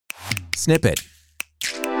Snippet,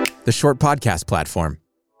 the short podcast platform.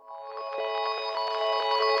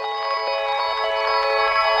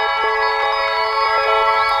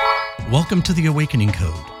 Welcome to The Awakening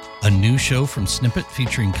Code, a new show from Snippet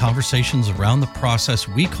featuring conversations around the process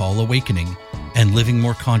we call awakening and living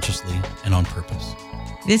more consciously and on purpose.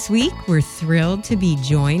 This week, we're thrilled to be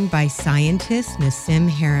joined by scientist Nassim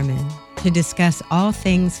Haramein to discuss all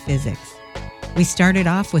things physics. We started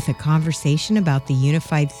off with a conversation about the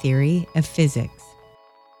unified theory of physics.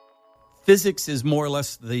 Physics is more or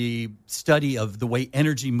less the study of the way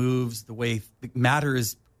energy moves, the way matter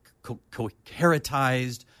is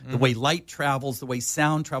coheretized, the way light travels, the way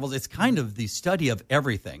sound travels. It's kind of the study of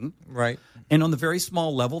everything. Right. And on the very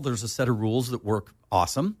small level, there's a set of rules that work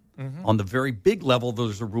awesome. On the very big level,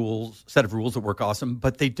 there's a set of rules that work awesome,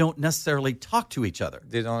 but they don't necessarily talk to each other.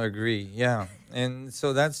 They don't agree, yeah. And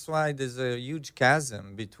so that's why there's a huge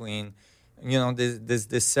chasm between,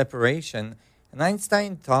 this separation. And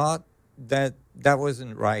Einstein thought that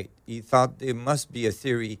wasn't right. He thought there must be a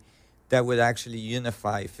theory that would actually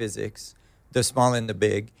unify physics, the small and the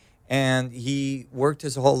big. And he worked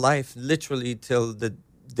his whole life, literally till the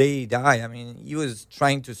day he died. I mean, he was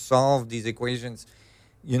trying to solve these equations,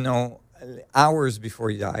 hours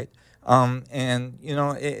before he died.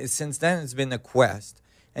 Since then, it's been a quest.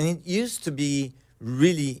 And it used to be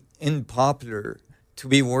really unpopular to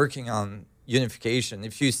be working on unification.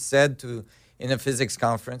 If you said in a physics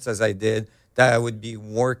conference, as I did, that I would be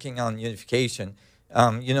working on unification,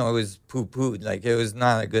 it was poo-pooed. Like, it was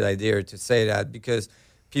not a good idea to say that because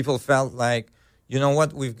people felt like,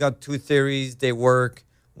 we've got two theories, they work,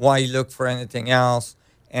 why look for anything else?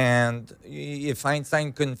 And if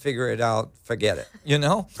Einstein couldn't figure it out, forget it,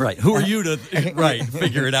 Right. Who are you to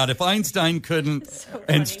figure it out? If Einstein couldn't,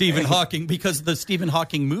 and Stephen Hawking, because the Stephen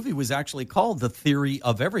Hawking movie was actually called The Theory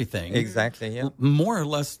of Everything. Exactly, yeah. More or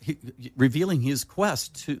less revealing his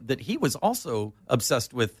quest that he was also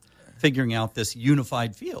obsessed with figuring out this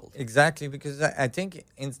unified field. Exactly, because I think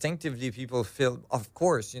instinctively people feel, of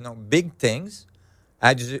course, big things,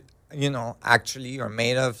 actually are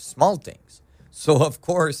made of small things. So, of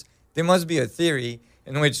course, there must be a theory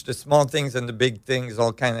in which the small things and the big things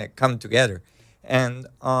all kind of come together. And,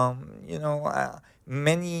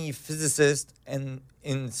 many physicists, and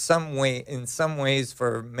in some ways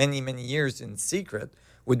for many, many years in secret,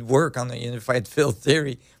 would work on a unified field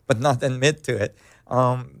theory, but not admit to it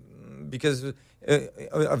because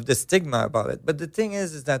of the stigma about it. But the thing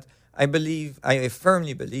is that I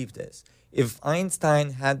firmly believe this. If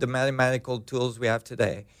Einstein had the mathematical tools we have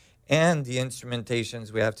today, and the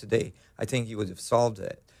instrumentations we have today, I think he would have solved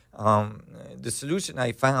it. The solution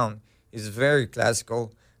I found is very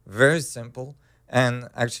classical, very simple, and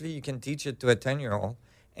actually you can teach it to a 10-year-old,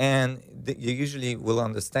 and you usually will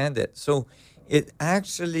understand it. So it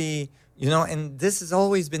actually, and this has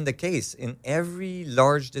always been the case in every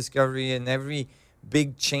large discovery and every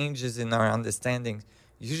big changes in our understanding.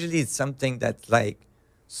 Usually it's something that's like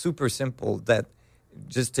super simple that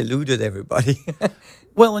just eluded everybody.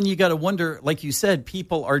 Well, and you got to wonder, like you said,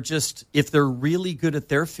 people are just, if they're really good at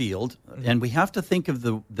their field, and we have to think of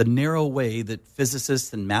the narrow way that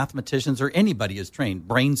physicists and mathematicians or anybody is trained,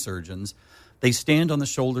 brain surgeons, they stand on the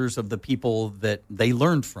shoulders of the people that they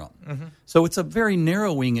learned from. So it's a very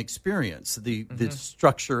narrowing experience, the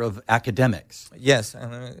structure of academics. Yes,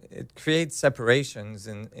 and it creates separations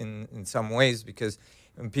in some ways because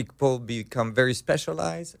when people become very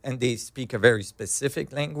specialized and they speak a very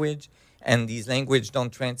specific language, and these languages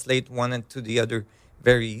don't translate one into the other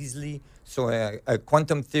very easily. So a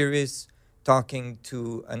quantum theorist talking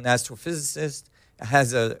to an astrophysicist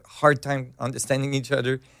has a hard time understanding each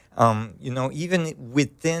other. Even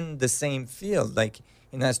within the same field, like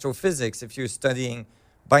in astrophysics, if you're studying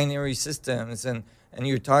binary systems and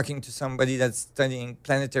you're talking to somebody that's studying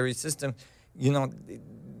planetary systems,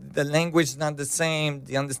 the language is not the same,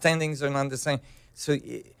 the understandings are not the same. So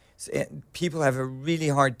people have a really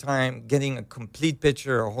hard time getting a complete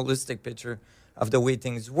picture, a holistic picture of the way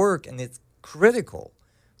things work. And it's critical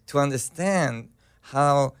to understand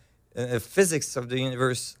how physics of the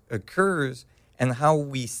universe occurs and how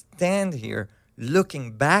we stand here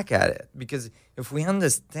looking back at it. Because if we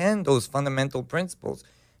understand those fundamental principles,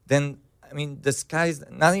 then, the sky's,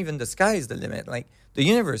 not even the sky is the limit. Like, the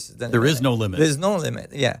universe is the limit. There is no limit. There's no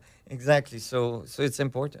limit. Yeah, exactly. So it's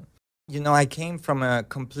important. I came from a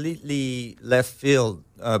completely left field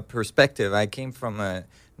perspective. I came from a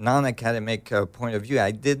non-academic point of view.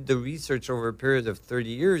 I did the research over a period of 30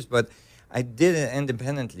 years, but I did it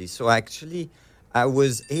independently. So actually, I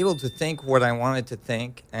was able to think what I wanted to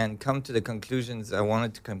think and come to the conclusions I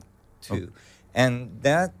wanted to come to. And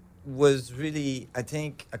that was really, I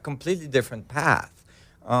think, a completely different path.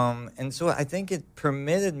 And so I think it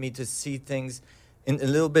permitted me to see things in a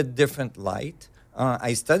little bit different light.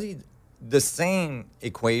 I studied the same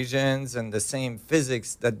equations and the same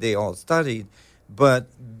physics that they all studied, but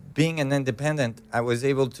being an independent, I was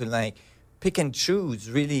able to like pick and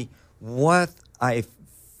choose really what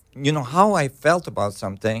how I felt about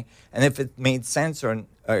something, and if it made sense or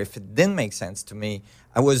if it didn't make sense to me.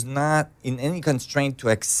 I was not in any constraint to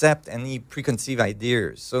accept any preconceived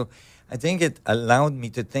ideas. So I think it allowed me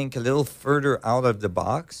to think a little further out of the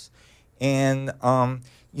box. And,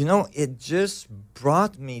 it just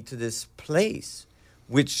brought me to this place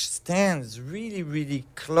which stands really, really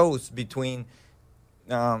close between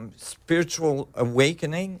spiritual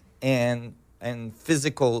awakening and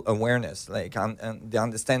physical awareness, like the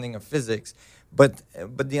understanding of physics. But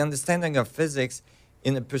the understanding of physics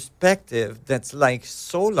in a perspective that's like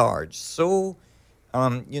so large, so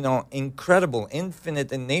incredible,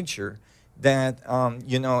 infinite in nature, that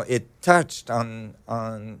it touched on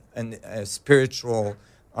a spiritual,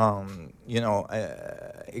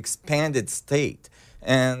 expanded state.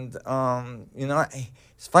 And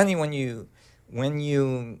it's funny when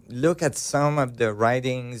you look at some of the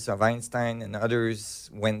writings of Einstein and others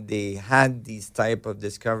when they had these type of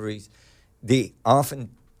discoveries, they often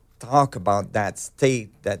talk about that state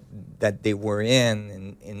that they were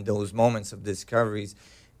in those moments of discoveries.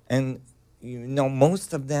 And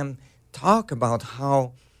most of them talk about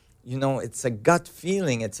how it's a gut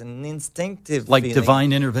feeling, it's an instinctive like feeling.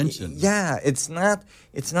 Divine intervention. Yeah, it's not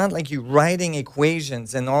like you writing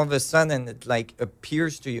equations and all of a sudden it like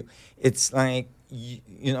appears to you. It's like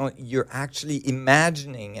you're actually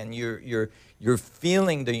imagining and you're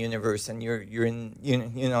feeling the universe, and you're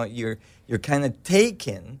kind of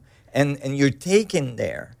taken, and you're taken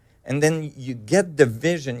there, and then you get the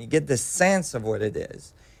vision, you get the sense of what it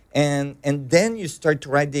is, and then you start to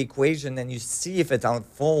write the equation, and you see if it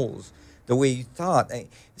unfolds the way you thought.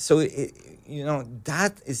 So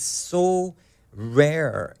that is so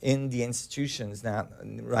rare in the institutions now.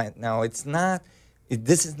 Right now,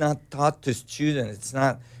 this is not taught to students. It's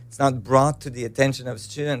not brought to the attention of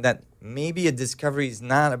students that maybe a discovery is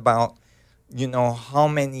not about how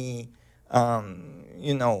many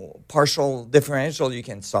partial differential you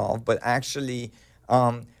can solve, but actually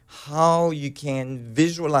how you can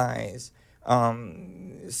visualize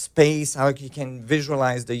space, how you can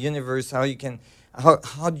visualize the universe, how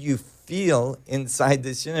do you feel inside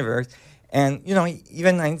this universe. And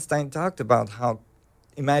even Einstein talked about how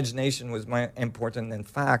imagination was more important than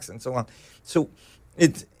facts and so on. So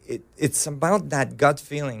it's about that gut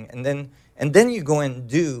feeling, and then you go and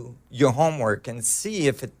do your homework and see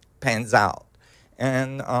if it pans out.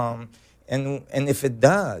 And if it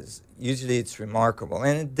does, usually it's remarkable.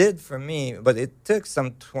 And it did for me, but it took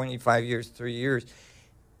some 25 years, 3 years.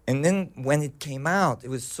 And then when it came out, it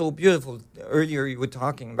was so beautiful. Earlier you were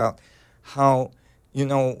talking about how,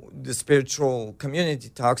 the spiritual community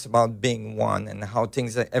talks about being one and how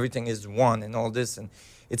everything is one and all this. And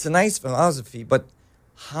it's a nice philosophy, but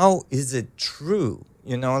how is it true?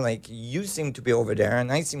 Like you seem to be over there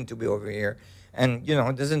and I seem to be over here. And,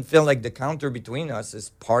 it doesn't feel like the counter between us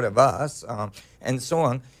is part of us, and so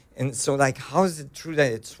on. And so, like, how is it true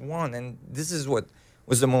that it's one? And this is what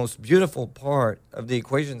was the most beautiful part of the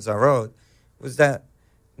equations I wrote, was that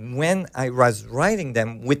when I was writing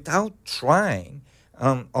them without trying,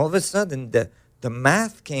 all of a sudden the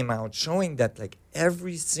math came out showing that, like,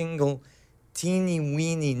 every single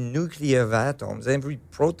teeny-weeny nuclei of atoms, every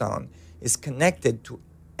proton is connected to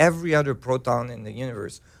every other proton in the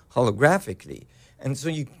universe holographically. And so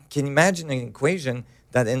you can imagine an equation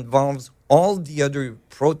that involves all the other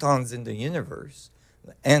protons in the universe,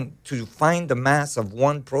 and to find the mass of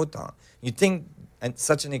one proton. You think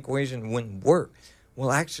such an equation wouldn't work.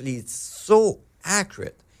 Well, actually, it's so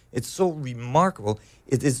accurate. It's so remarkable.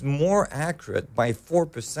 It is more accurate by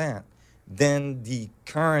 4% than the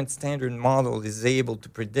current standard model is able to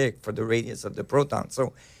predict for the radius of the proton.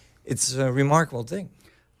 So it's a remarkable thing.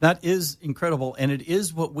 That is incredible, and it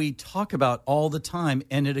is what we talk about all the time.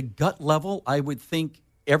 And at a gut level, I would think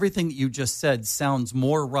everything that you just said sounds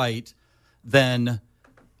more right than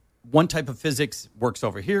one type of physics works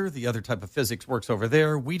over here, the other type of physics works over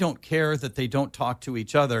there. We don't care that they don't talk to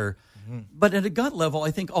each other. Mm-hmm. But at a gut level, I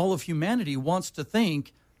think all of humanity wants to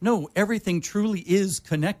think, no, everything truly is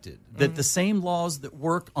connected, that the same laws that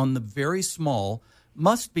work on the very small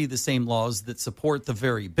must be the same laws that support the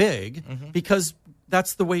very big, because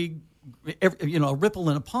that's the way, a ripple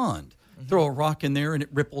in a pond. Throw a rock in there and it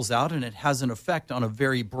ripples out and it has an effect on a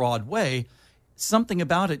very broad way. something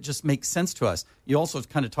about it just makes sense to us. You also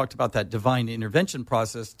kind of talked about that divine intervention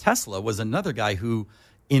process. Tesla was another guy who,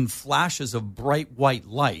 in flashes of bright white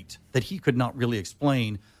light that he could not really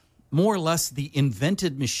explain, more or less the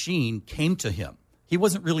invented machine came to him. He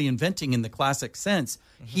wasn't really inventing in the classic sense.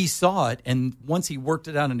 He saw it, and once he worked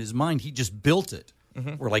it out in his mind, he just built it.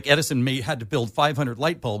 Where like Edison had to build 500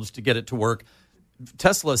 light bulbs to get it to work.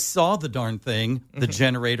 Tesla saw the darn thing, the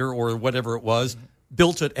generator or whatever it was,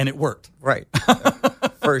 built it, and it worked. Right.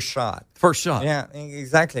 First shot. First shot. Yeah,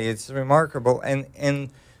 exactly. It's remarkable. And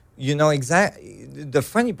you know, the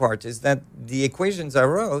funny part is that the equations I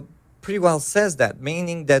wrote pretty well says that,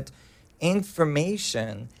 meaning that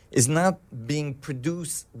information is not being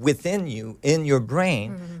produced within you, in your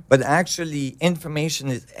brain, but actually information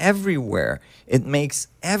is everywhere. It makes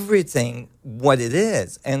everything what it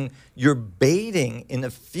is. And you're baiting in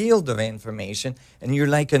a field of information, and you're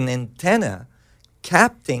like an antenna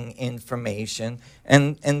capturing information.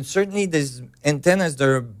 And certainly there's antennas that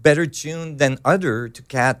are better tuned than other to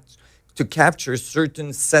capture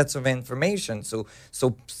certain sets of information. So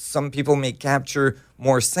some people may capture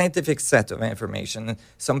more scientific set of information, and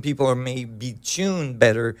some people may be tuned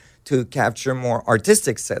better to capture more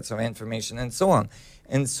artistic sets of information, and so on.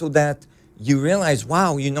 And so that you realize,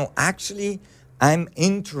 wow, you know, actually I'm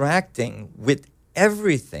interacting with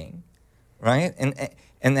everything, right?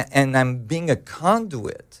 And I'm being a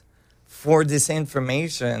conduit for this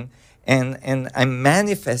information, and I'm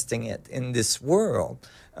manifesting it in this world.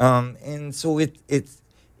 And so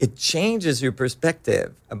it changes your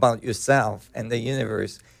perspective about yourself and the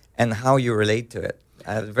universe and how you relate to it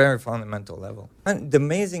at a very fundamental level. And the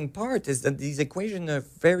amazing part is that these equations are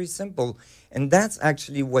very simple, and that's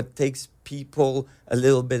actually what takes people a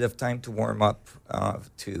little bit of time to warm up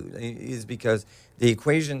to, is because the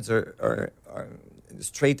equations are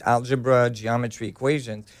straight algebra, geometry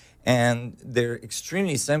equations, and they're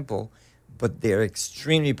extremely simple, but they're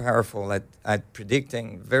extremely powerful at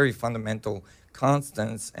predicting very fundamental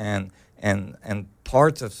constants and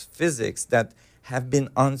parts of physics that have been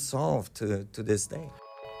unsolved to this day.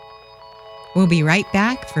 We'll be right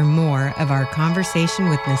back for more of our conversation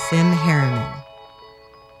with Nassim Haramein.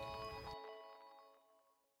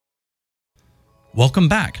 Welcome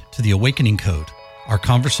back to The Awakening Code. Our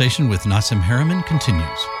conversation with Nassim Haramein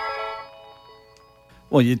continues.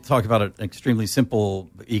 Well, you talk about an extremely simple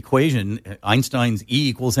equation, Einstein's E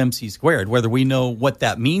equals mc squared. Whether we know what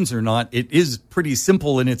that means or not, it is pretty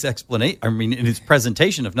simple in its explanation. I mean, in its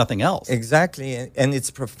presentation, if nothing else. Exactly, and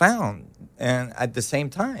it's profound. And at the same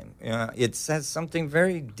time, it says something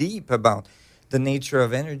very deep about the nature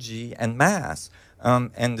of energy and mass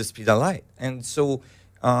and the speed of light. And so,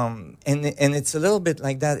 and it's a little bit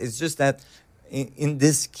like that. It's just that in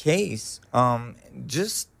this case,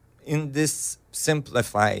 just in this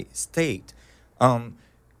simplified state,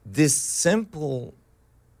 this simple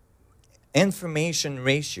information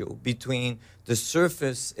ratio between the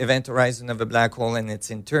surface event horizon of a black hole and its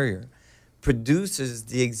interior produces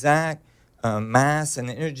the exact mass and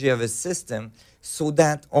energy of a system, so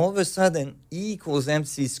that all of a sudden E equals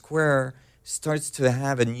mc squared starts to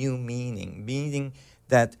have a new meaning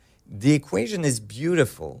that the equation is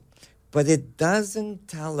beautiful, but it doesn't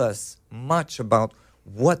tell us much about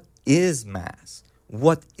what is mass,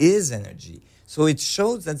 what is energy. So it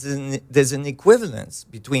shows that there's an equivalence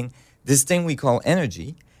between this thing we call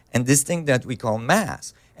energy and this thing that we call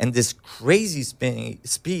mass, and this crazy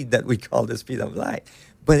speed that we call the speed of light.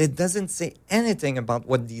 But it doesn't say anything about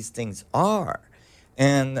what these things are.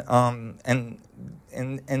 And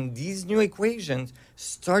these new equations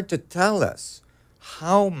start to tell us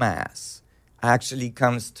how mass actually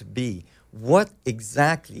comes to be. What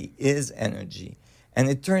exactly is energy? And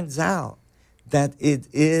it turns out that it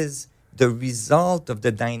is the result of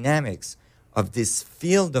the dynamics of this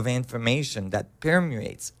field of information that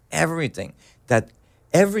permeates everything, that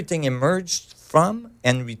everything emerged from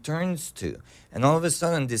and returns to. And all of a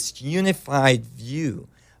sudden, this unified view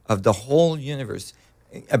of the whole universe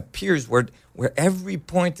appears where every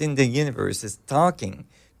point in the universe is talking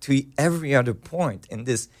to every other point in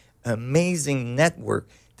this amazing network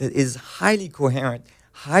that is highly coherent,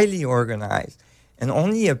 highly organized, and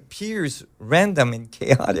only appears random and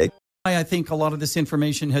chaotic. I think a lot of this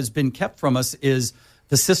information has been kept from us is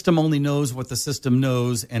the system only knows what the system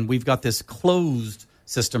knows, and we've got this closed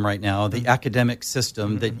system right now, the academic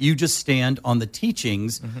system, that you just stand on the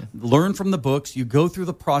teachings, learn from the books, you go through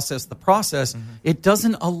the process. The process, it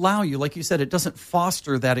doesn't allow you, like you said, it doesn't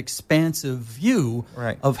foster that expansive view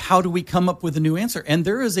of how do we come up with a new answer. And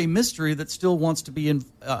there is a mystery that still wants to be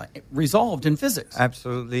resolved in physics.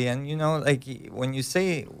 Absolutely. And, you know, like when you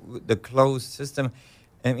say the closed system,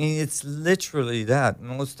 I mean, it's literally that.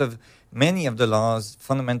 Many of the laws,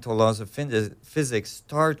 fundamental laws of physics,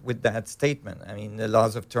 start with that statement. I mean, the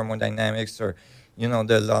laws of thermodynamics or,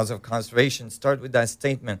 the laws of conservation start with that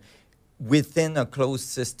statement. Within a closed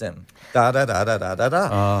system, da da da da da da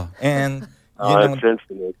da, and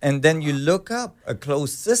and then you look up a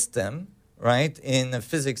closed system, right, in a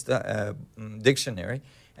physics dictionary,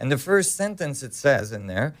 and the first sentence it says in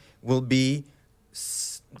there will be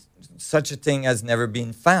such a thing has never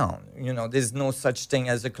been found. There's no such thing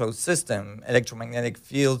as a closed system. Electromagnetic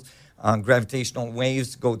fields, gravitational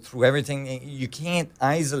waves go through everything. You can't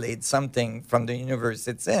isolate something from the universe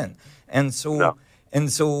it's in, and so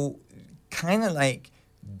kind of like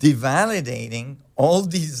devalidating all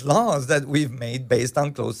these laws that we've made based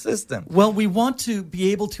on closed systems. Well, we want to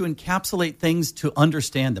be able to encapsulate things to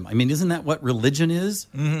understand them. I mean, isn't that what religion is?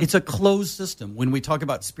 Mm-hmm. It's a closed system. When we talk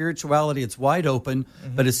about spirituality, it's wide open.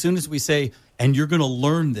 Mm-hmm. But as soon as we say, and you're going to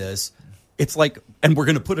learn this, it's like, and we're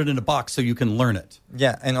going to put it in a box so you can learn it.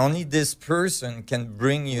 Yeah, and only this person can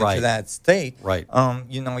bring you right. to that state. Right.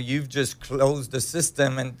 You've just closed the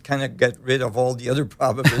system and kind of get rid of all the other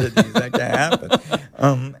probabilities that can happen.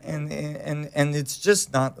 And it's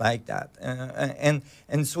just not like that.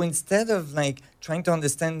 And so instead of like trying to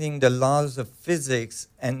understanding the laws of physics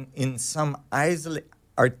and in some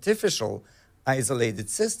artificial isolated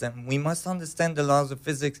system, we must understand the laws of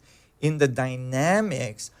physics in the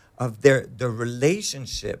dynamics of the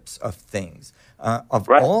relationships of things, of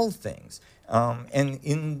right. all things, and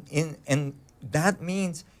that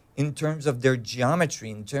means in terms of their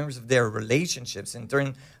geometry, in terms of their relationships, in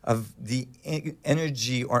terms of the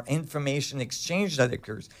energy or information exchange that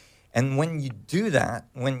occurs. And when you do that,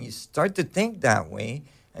 when you start to think that way,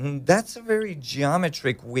 and that's a very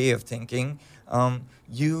geometric way of thinking,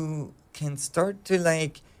 you can start to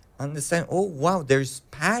like understand, oh, wow, there's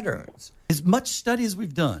patterns. As much study as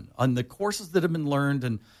we've done on the courses that have been learned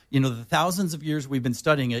and, the thousands of years we've been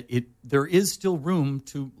studying it, there is still room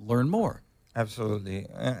to learn more. Absolutely.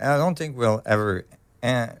 I don't think we'll ever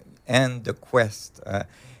end the quest.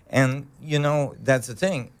 And, that's the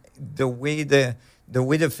thing. The way the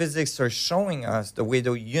physics are showing us, the way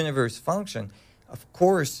the universe functions, of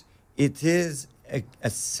course, it is a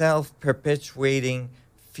self-perpetuating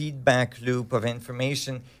feedback loop of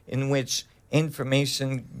information in which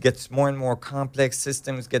information gets more and more complex,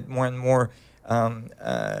 systems get more and more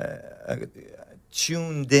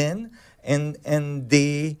tuned in, and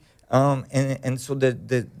so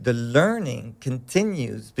the learning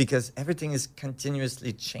continues because everything is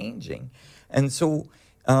continuously changing, and so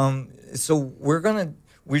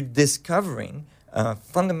we're discovering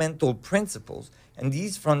fundamental principles, and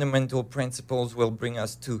these fundamental principles will bring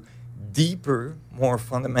us to deeper, more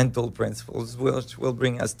fundamental principles, which will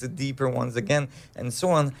bring us to deeper ones again, and so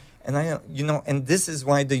on. And and this is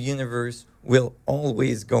why the universe will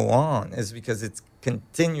always go on, is because it's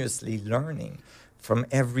continuously learning from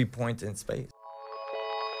every point in space.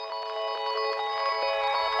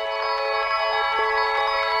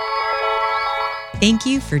 Thank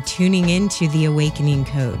you for tuning in to The Awakening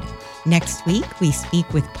Code. Next week, we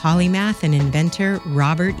speak with polymath and inventor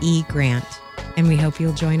Robert E. Grant, and we hope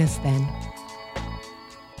you'll join us then.